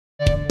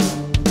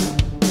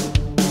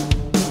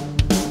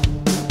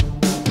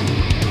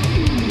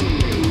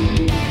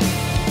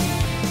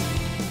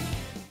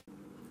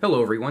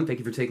Hello everyone, thank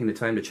you for taking the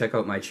time to check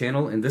out my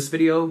channel. In this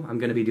video, I'm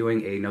going to be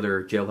doing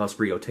another Jailhouse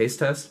Burrito taste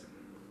test.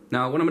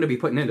 Now, what I'm going to be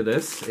putting into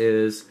this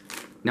is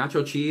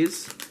nacho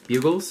cheese,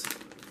 bugles.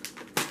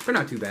 They're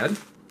not too bad.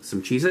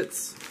 Some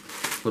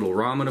Cheez-Its, little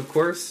ramen of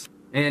course.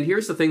 And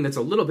here's the thing that's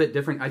a little bit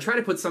different. I try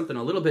to put something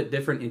a little bit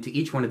different into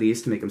each one of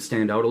these to make them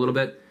stand out a little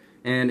bit.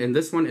 And in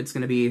this one, it's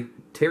going to be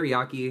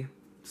teriyaki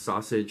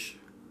sausage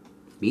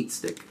meat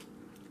stick.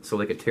 So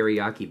like a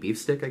teriyaki beef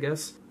stick, I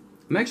guess.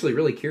 I'm actually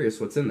really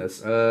curious what's in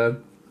this.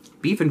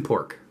 Beef and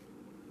pork.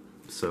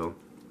 So,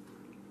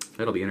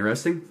 that'll be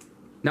interesting.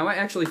 Now, I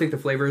actually think the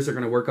flavors are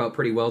going to work out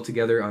pretty well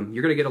together.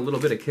 You're going to get a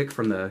little bit of kick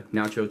from the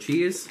nacho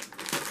cheese.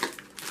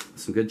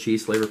 Some good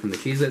cheese flavor from the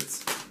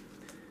Cheez-Its.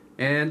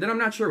 And then I'm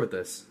not sure with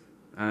this.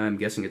 I'm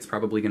guessing it's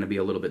probably going to be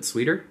a little bit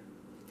sweeter.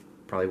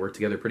 Probably work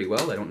together pretty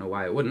well. I don't know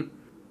why it wouldn't.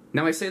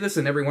 Now, I say this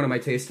in every one of my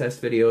taste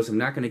test videos. I'm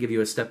not going to give you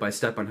a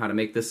step-by-step on how to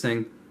make this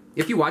thing.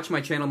 If you watch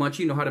my channel much,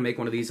 you know how to make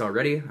one of these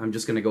already. I'm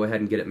just going to go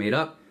ahead and get it made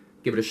up,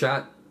 give it a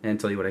shot, and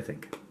tell you what I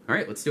think.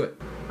 Alright, let's do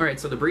it. Alright,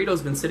 so the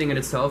burrito's been sitting in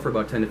its towel for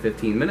about 10 to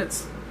 15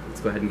 minutes.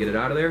 Let's go ahead and get it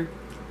out of there.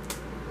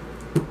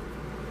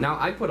 Now,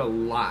 I put a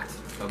lot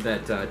of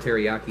that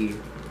teriyaki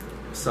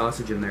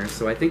sausage in there,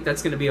 so I think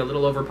that's going to be a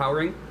little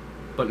overpowering,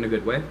 but in a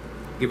good way.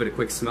 Give it a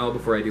quick smell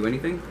before I do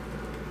anything.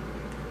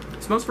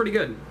 It smells pretty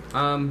good.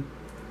 It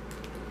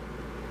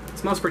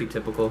smells pretty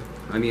typical.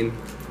 I mean,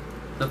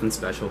 nothing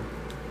special.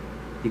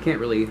 You can't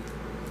really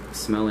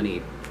smell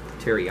any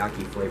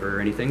teriyaki flavor or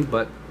anything,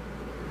 but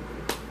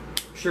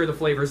sure the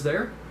flavor's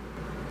there.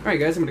 Alright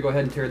guys, I'm going to go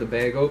ahead and tear the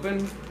bag open.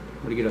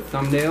 I'm going to get a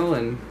thumbnail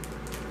and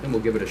then we'll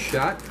give it a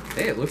shot.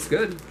 Hey, it looks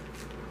good.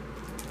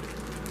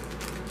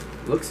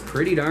 Looks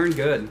pretty darn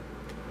good.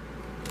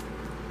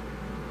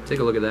 Take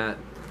a look at that.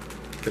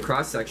 The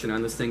cross section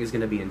on this thing is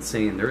going to be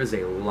insane. There is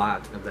a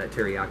lot of that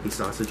teriyaki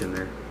sausage in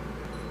there.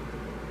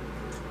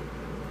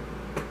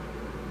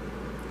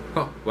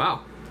 Oh,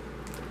 wow.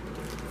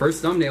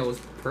 First thumbnail was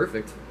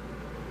perfect.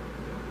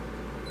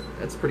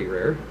 That's pretty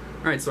rare.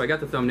 Alright, so I got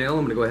the thumbnail.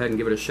 I'm going to go ahead and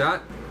give it a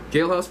shot.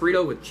 Jailhouse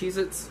burrito with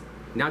Cheez-Its,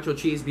 nacho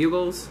cheese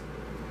bugles,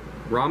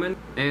 ramen,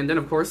 and then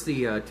of course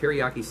the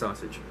teriyaki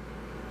sausage.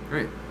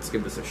 Alright, let's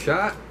give this a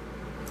shot.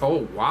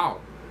 Oh,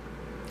 wow.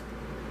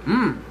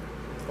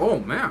 Oh,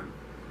 man.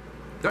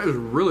 That is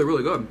really,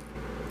 really good.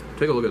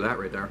 Take a look at that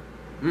right there.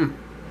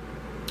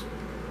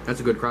 That's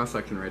a good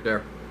cross-section right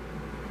there.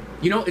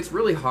 You know, it's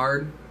really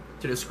hard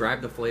to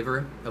describe the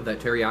flavor of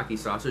that teriyaki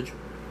sausage.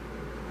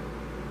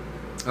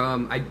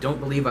 I don't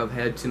believe I've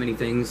had too many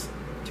things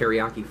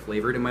teriyaki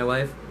flavored in my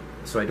life,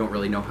 so I don't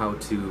really know how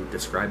to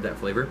describe that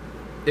flavor.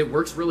 It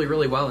works really,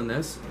 really well in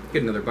this.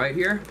 Get another bite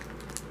here.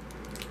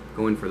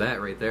 Going for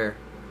that right there.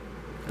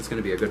 That's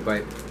going to be a good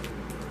bite.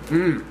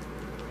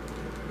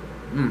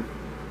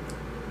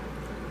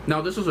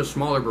 Now, this is a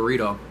smaller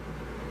burrito,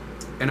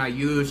 and I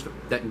used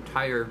that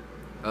entire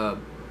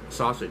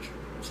sausage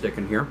stick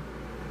in here.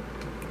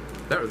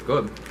 That was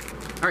good.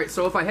 Alright,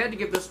 so if I had to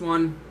give this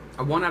one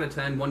a 1 out of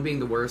 10, 1 being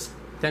the worst,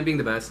 10 being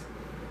the best,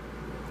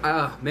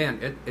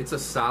 man, it's a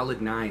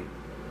solid 9.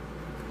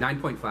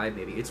 9.5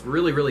 maybe. It's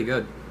really, really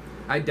good.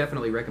 I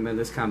definitely recommend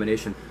this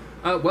combination.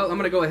 Well, I'm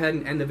going to go ahead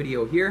and end the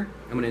video here.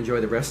 I'm going to enjoy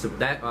the rest of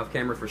that off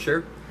camera for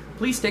sure.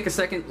 Please take a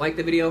second, like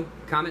the video,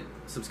 comment,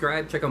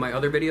 subscribe, check out my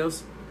other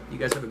videos. You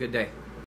guys have a good day.